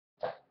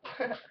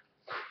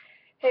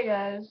Hey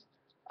guys,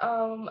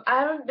 I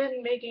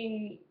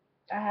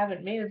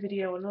haven't made a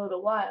video in a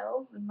little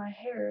while, and my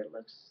hair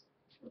looks,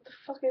 what the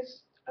fuck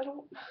is, I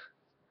don't,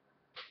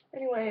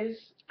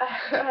 anyways, I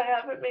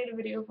haven't made a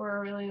video for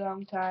a really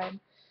long time,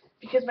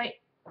 because my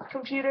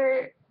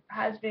computer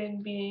has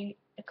been being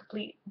a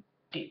complete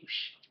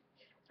douche.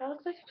 I look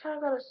like I kind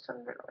of got a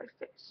sunburn on my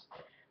face.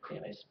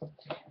 Anyways,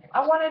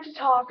 I wanted to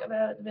talk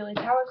about the Billy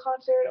Talent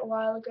concert a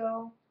while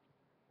ago.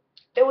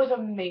 It was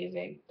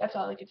amazing. That's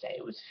all I can say.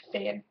 It was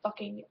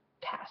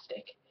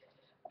fan-fucking-tastic.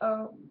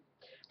 Um,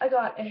 I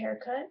got a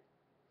haircut.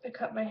 I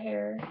cut my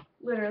hair.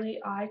 Literally,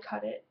 I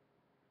cut it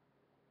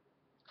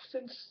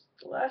since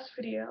the last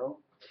video.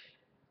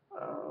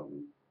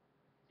 Um,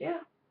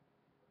 yeah,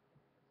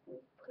 I'm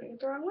putting it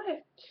the wrong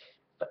way.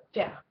 But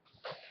yeah.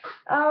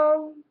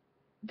 Um,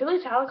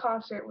 Billy Talent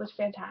concert was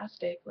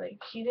fantastic. Like,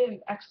 he did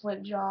an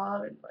excellent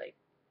job, and like,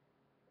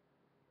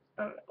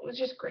 I don't know, it was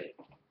just great.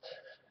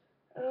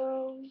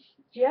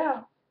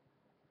 Yeah.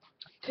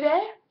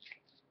 Today,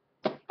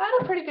 I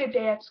had a pretty good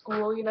day at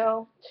school,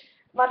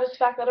 minus the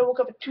fact that I woke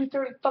up at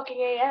 2:30 fucking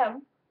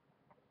a.m.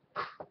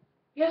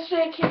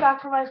 Yesterday I came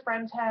back from my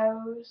friend's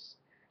house.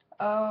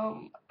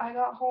 I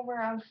got home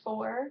around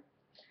 4.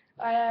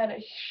 I had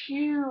a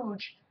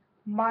huge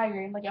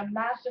migraine, like a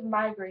massive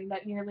migraine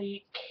that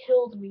nearly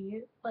killed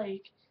me.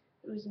 Like,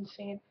 it was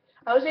insane.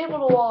 I was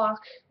able to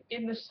walk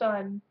in the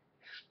sun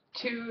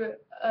to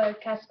a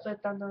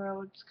Casclet down the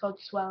road. It's called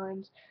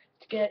Swellens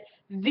to get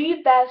the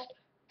best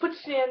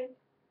poutine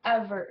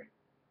ever.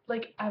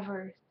 Like,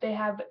 ever. They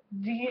have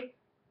the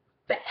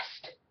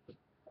best.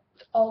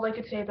 That's all I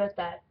could say about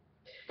that.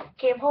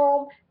 Came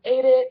home,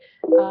 ate it,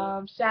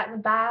 sat in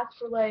the bath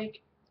for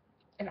like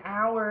an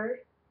hour.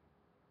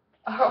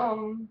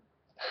 Um,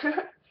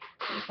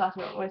 just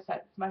talking about what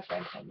my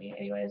friend sent me.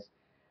 Anyways,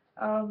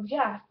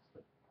 yeah,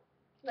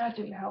 that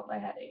didn't help my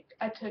headache.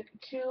 I took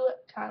 2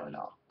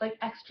 Tylenol, like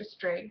extra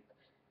strength.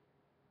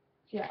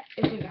 Yeah,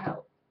 it didn't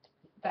help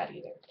that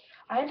either.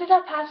 I ended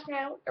up passing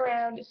out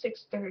around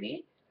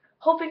 6:30,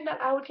 hoping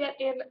that I would get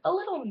in a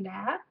little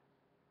nap.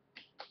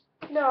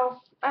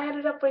 No, I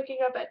ended up waking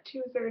up at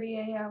 2:30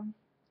 a.m.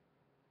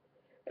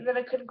 and then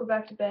I couldn't go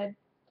back to bed.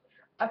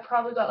 I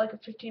probably got like a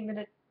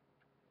 15-minute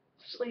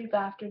sleep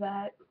after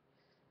that,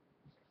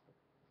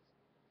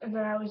 and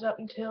then I was up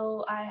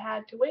until I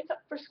had to wake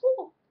up for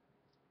school.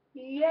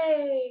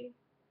 Yay!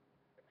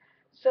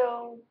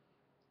 So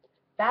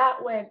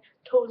that went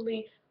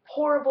totally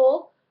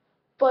horrible,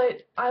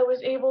 but I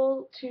was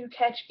able to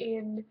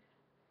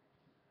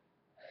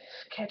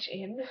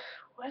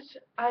what?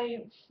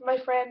 My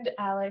friend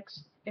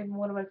Alex in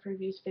one of my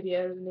previous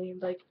videos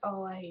named like,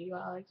 oh, I hate you,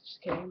 Alex.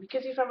 Just kidding,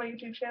 because he's on my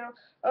YouTube channel.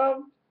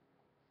 Um,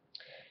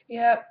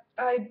 yeah,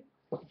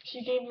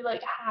 he gave me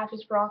like half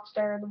his rock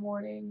star in the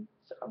morning,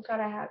 so I'm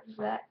kind of happy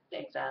for that.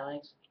 Thanks,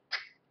 Alex.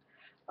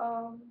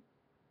 Um,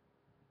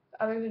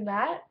 Other than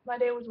that, my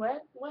day was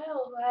wet.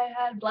 Well, I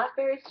had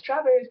blackberries and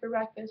strawberries for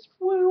breakfast.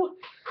 Woo!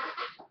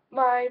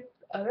 My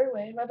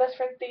best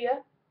friend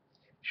Thea,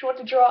 she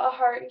wanted to draw a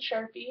heart in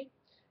Sharpie,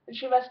 and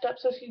she messed up,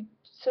 so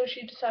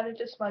she decided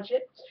to smudge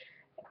it.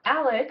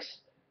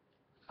 Alex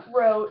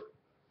wrote,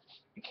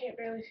 you can't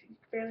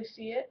barely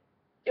see it.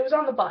 It was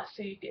on the bus,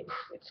 so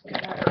it's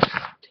gonna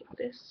take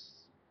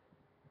this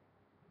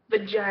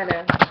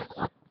vagina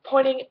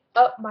pointing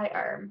up my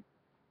arm.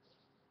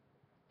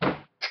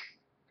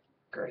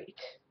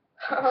 Great.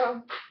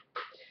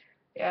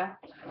 Yeah.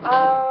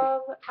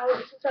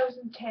 Since I was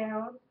in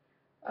town,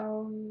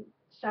 um,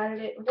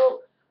 Saturday,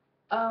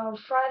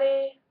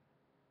 Friday,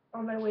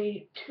 on my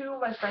way to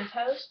my friend's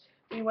house,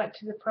 we went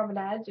to the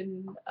promenades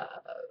in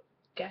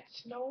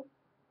Gatineau,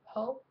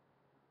 Hull,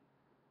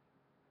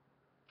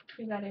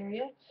 between that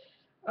area.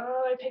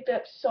 I picked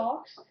up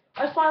socks.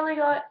 I finally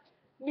got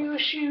new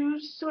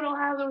shoes, so I don't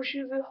have those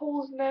shoes with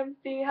holes in them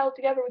being held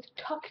together with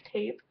tuck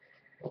tape.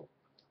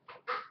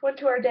 Went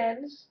to our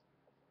dens,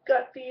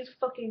 got these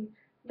fucking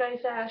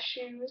nice ass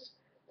shoes.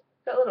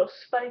 Got little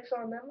spikes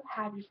on them.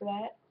 Happy for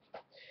that.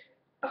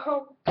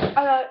 I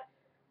got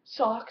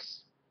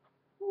socks.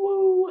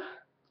 Woo!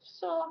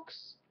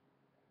 Socks.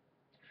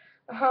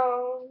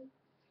 Um,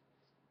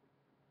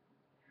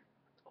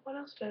 what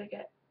else did I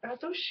get? I got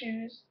those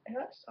shoes. I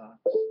got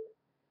socks.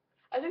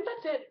 I think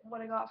that's it.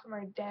 What I got from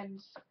our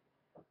dens.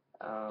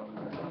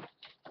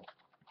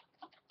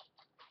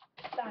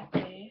 That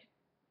day.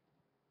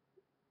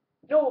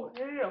 No,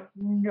 no, no,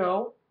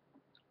 no,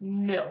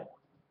 no,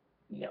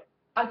 no.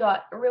 I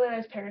got a really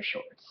nice pair of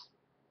shorts.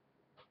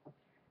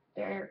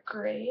 They're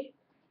gray,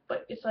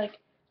 but it's like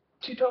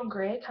two-tone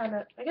gray, kind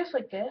of. I guess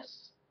like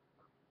this.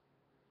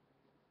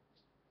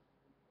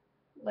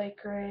 Light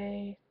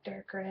gray,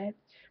 dark gray,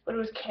 but it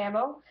was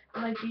camo,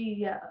 and like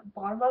the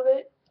bottom of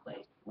it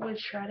like was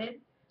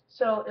shredded,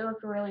 so it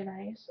looked really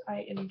nice.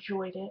 I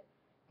enjoyed it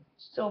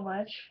so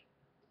much.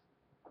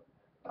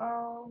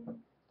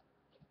 Um,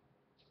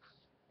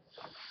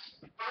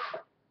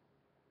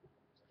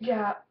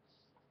 yeah,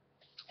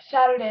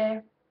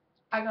 Saturday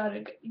I got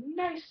a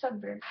nice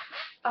sunburn.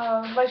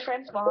 My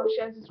friend's mom,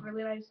 she has this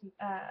really nice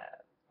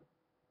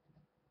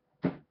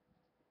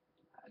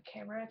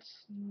camera.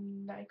 It's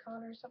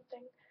Nikon or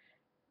something.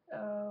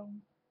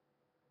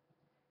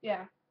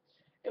 Yeah,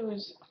 it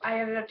was. I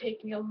ended up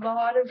taking a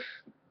lot of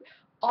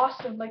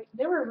awesome, like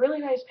they were really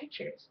nice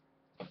pictures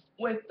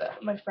with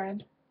my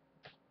friend.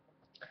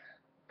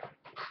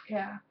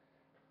 Yeah.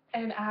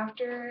 And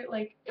after,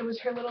 like, it was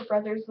her little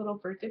brother's little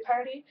birthday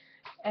party,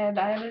 and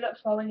I ended up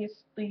falling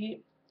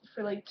asleep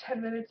for like 10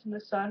 minutes in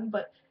the sun,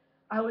 but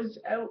I was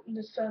out in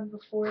the sun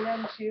before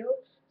then too,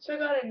 so I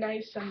got a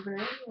nice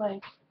sunburn,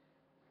 like,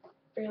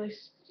 barely,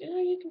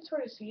 you can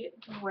sort of see it,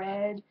 it's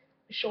red,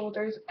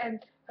 shoulders,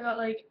 and I got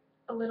like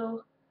a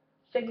little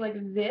thing like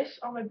this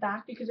on my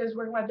back because I was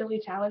wearing my Billy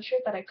Talent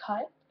shirt that I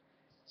cut,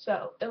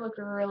 so it looked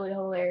really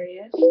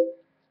hilarious,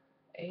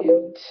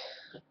 and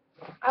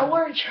I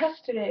wore a dress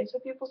today, so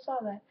people saw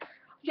that.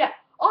 Yeah,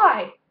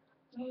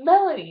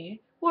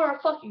 Melanie, wore a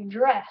fucking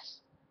dress.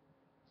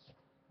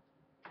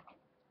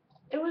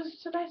 It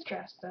was a nice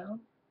dress, though.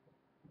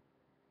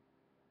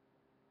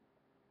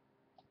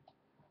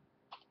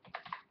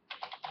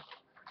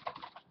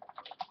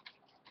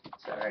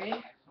 Sorry.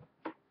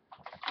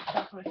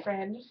 That's my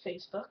friend,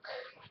 Facebook.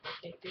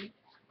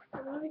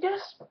 And I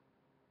guess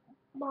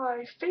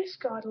my face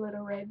got a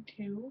little red,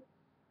 too.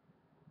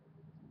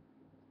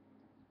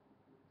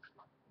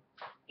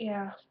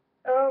 Yeah.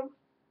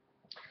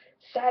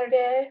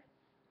 Saturday,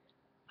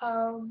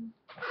 um,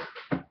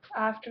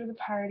 after the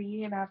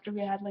party and after we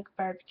had, like,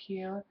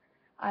 barbecue,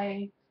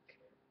 I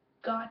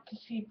got to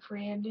see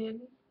Brandon.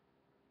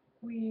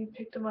 We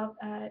picked him up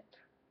at...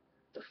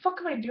 The fuck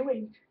am I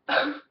doing?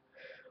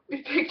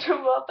 We picked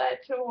him up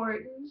at Tim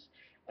Hortons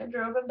and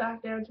drove him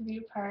back down to the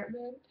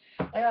apartment.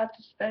 I got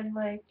to spend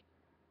like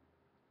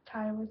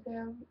time with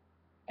him,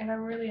 and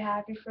I'm really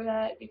happy for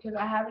that because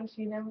I haven't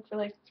seen him for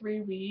like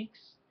 3 weeks,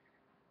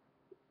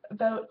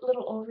 about a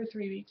little over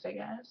 3 weeks, I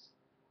guess.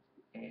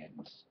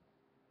 And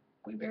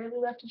we barely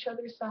left each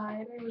other's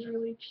side. It was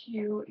really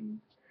cute, and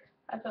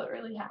I felt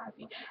really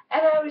happy.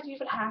 And I was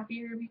even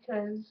happier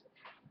because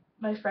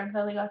my friend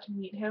finally got to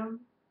meet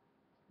him,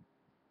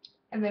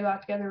 and they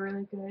got together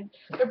really good.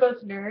 They're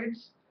both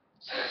nerds,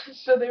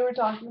 so they were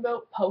talking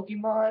about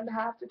Pokemon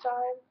half the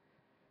time.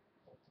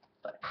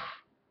 But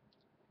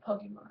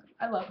Pokemon,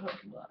 I love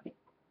Pokemon,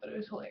 but it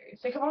was hilarious.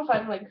 They kept on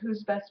fighting like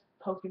who's best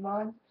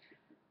Pokemon,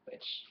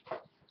 which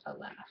I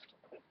laughed.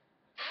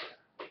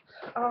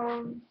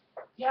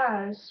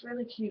 Yeah, it's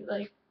really cute.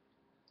 Like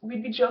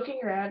we'd be joking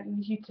around,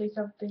 and he'd say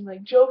something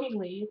like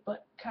jokingly,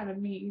 but kind of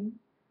mean.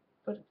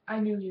 But I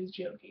knew he was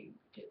joking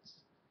because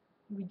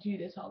we do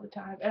this all the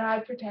time, and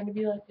I'd pretend to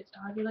be like pissed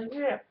off. I'd be like,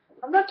 yeah,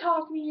 I'm not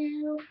talking to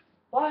you.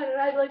 Why?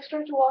 And I'd like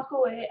start to walk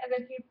away, and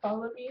then he'd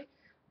follow me.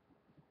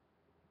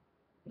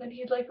 And then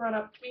he'd like run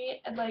up to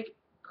me and like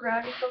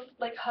grab me from,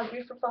 like hug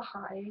me from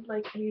behind,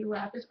 like, and he'd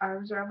wrap his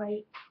arms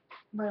around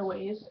my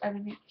waist, and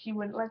then he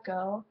wouldn't let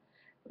go.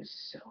 It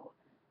was so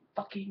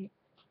fucking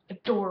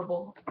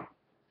adorable.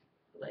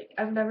 Like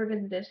I've never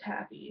been this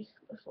happy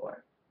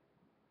before,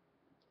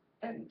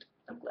 and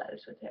I'm glad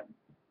it's with him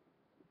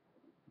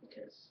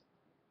because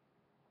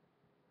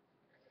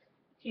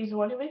he's the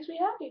one who makes me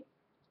happy.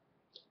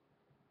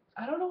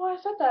 I don't know why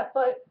I said that,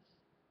 but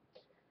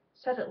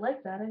said it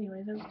like that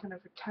anyway. That was kind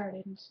of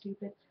retarded and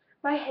stupid.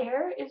 My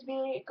hair is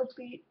being a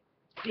complete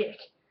dick.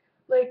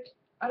 Like,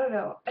 I don't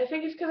know. I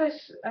think it's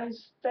because I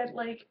spent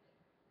like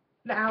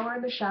an hour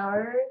in the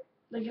shower,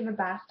 like in the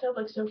bathtub,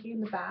 like soaking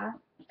in the bath,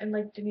 and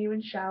like didn't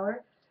even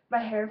shower. My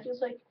hair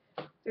feels like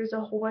there's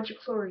a whole bunch of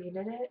chlorine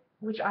in it,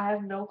 which I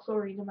have no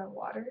chlorine in my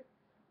water.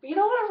 But you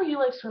know whenever you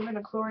like swim in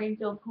a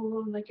chlorine-filled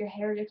pool and like your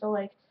hair gets all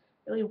like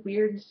really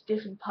weird and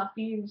stiff and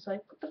puffy, and it's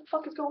like, what the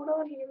fuck is going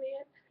on here,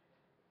 man?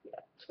 Yeah,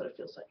 that's what it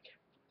feels like.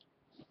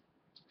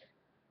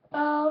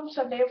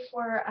 Sunday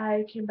before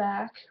I came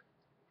back,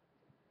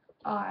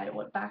 I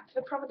went back to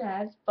the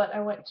promenade, but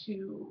I went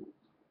to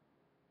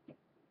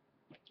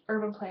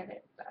Urban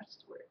Planet. That's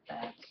the word.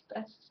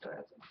 That's the story.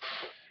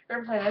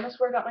 Urban Planet. That's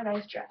where I got my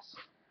nice dress.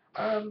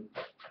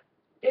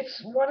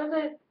 It's one of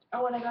the.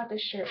 Oh, and I got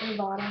this shirt,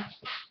 Nirvana.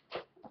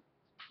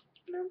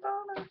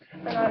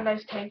 I got a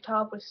nice tank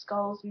top with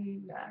skulls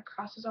and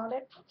crosses on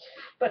it.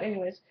 But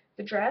anyways,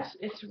 the dress,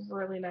 it's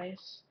really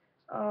nice.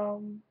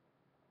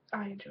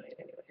 I enjoy it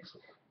anyways.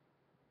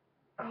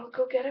 I'll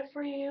go get it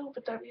for you,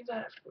 but that means I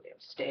have to go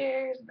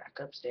downstairs and back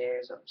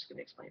upstairs. So I'm just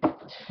gonna explain it.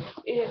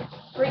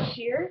 It's right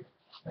here,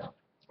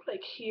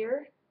 like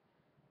here.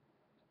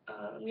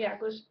 Yeah, it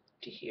goes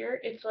to here.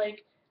 It's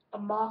like a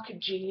mock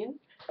jean,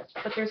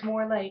 but there's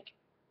more like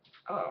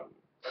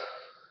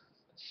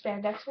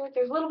spandex in it.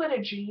 There's a little bit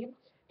of jean,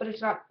 but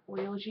it's not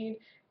real jean.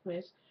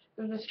 Anyways,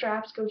 then the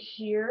straps go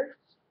here.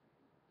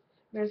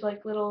 There's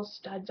like little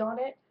studs on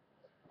it,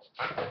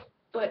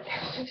 but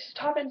it's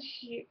top and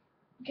here,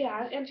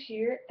 yeah, and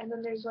here, and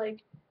then there's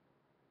like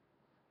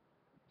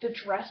the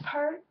dress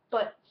part,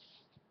 but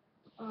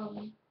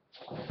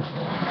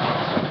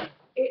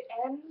it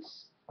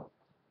ends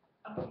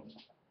back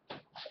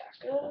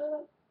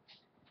up.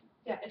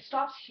 Yeah, it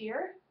stops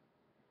here,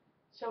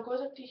 so it goes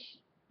up to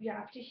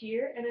up to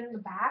here, and then in the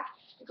back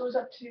it goes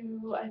up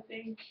to I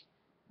think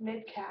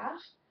mid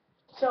calf,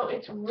 So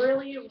it's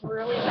really,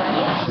 really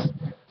nice.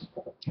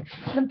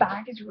 The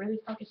bag is really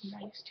fucking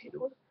nice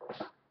too.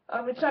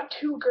 It's not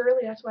too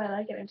girly, that's why I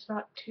like it. It's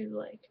not too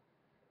like,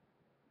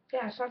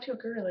 yeah, it's not too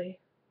girly.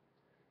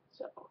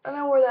 So, and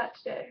I wore that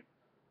today.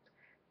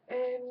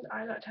 And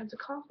I got tons of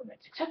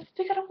compliments. Except I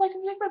think I don't like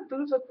them. I think my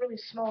boobs look really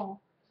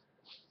small.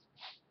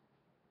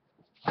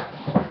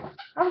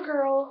 I'm a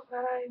girl,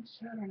 and I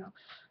don't know.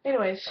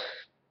 Anyways.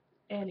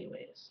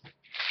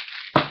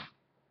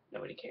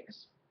 Nobody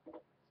cares.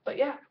 But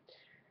yeah.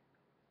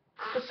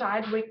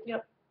 Besides waking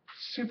up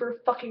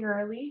super fucking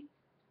early,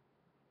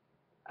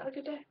 I had a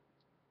good day.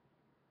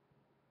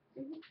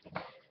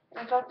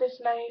 I got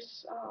this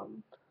nice,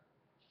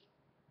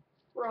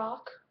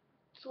 rock.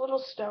 It's a little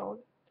stone.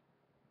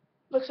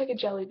 Looks like a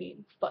jelly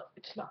bean, but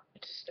it's not.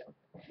 It's a stone.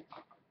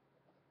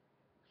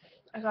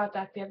 I got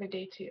that the other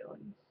day too,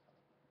 and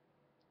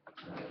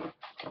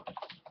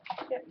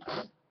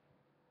yeah.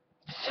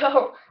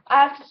 So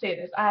I have to say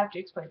this. I have to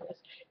explain this.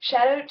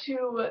 Shout out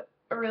to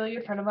a really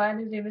good friend of mine.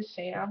 His name is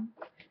Sam.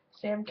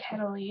 Sam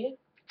Kennelly.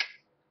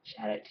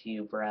 Shout out to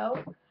you, bro.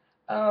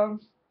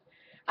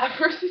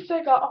 Ever since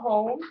I got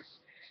home,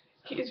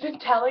 he's been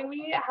telling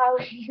me how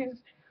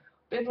he's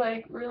been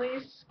like really.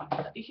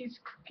 He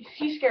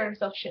scared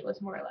himself shitless,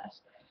 more or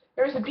less.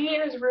 There was a bee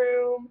in his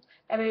room,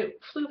 and it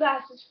flew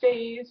past his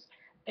face,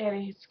 and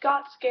he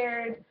got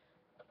scared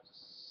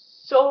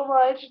so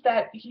much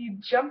that he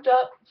jumped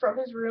up from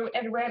his room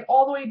and ran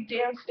all the way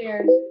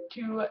downstairs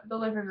to the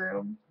living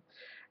room.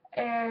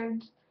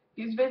 And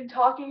he's been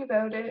talking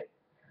about it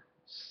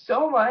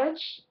so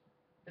much.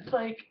 It's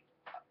like,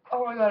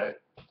 oh my god,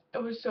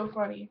 it was so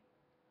funny.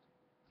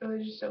 It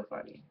was just so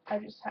funny. I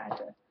just had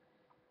to,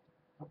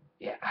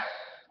 yeah.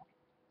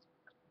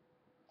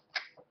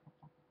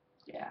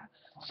 Yeah.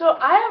 So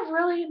I have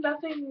really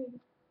nothing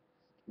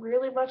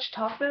really much to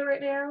talk about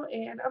right now,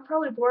 and I'm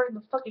probably boring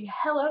the fucking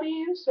hell out of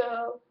you,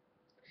 so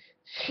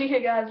see you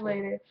guys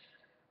later.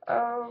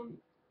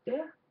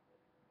 Yeah.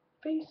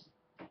 Peace.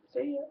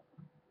 See ya.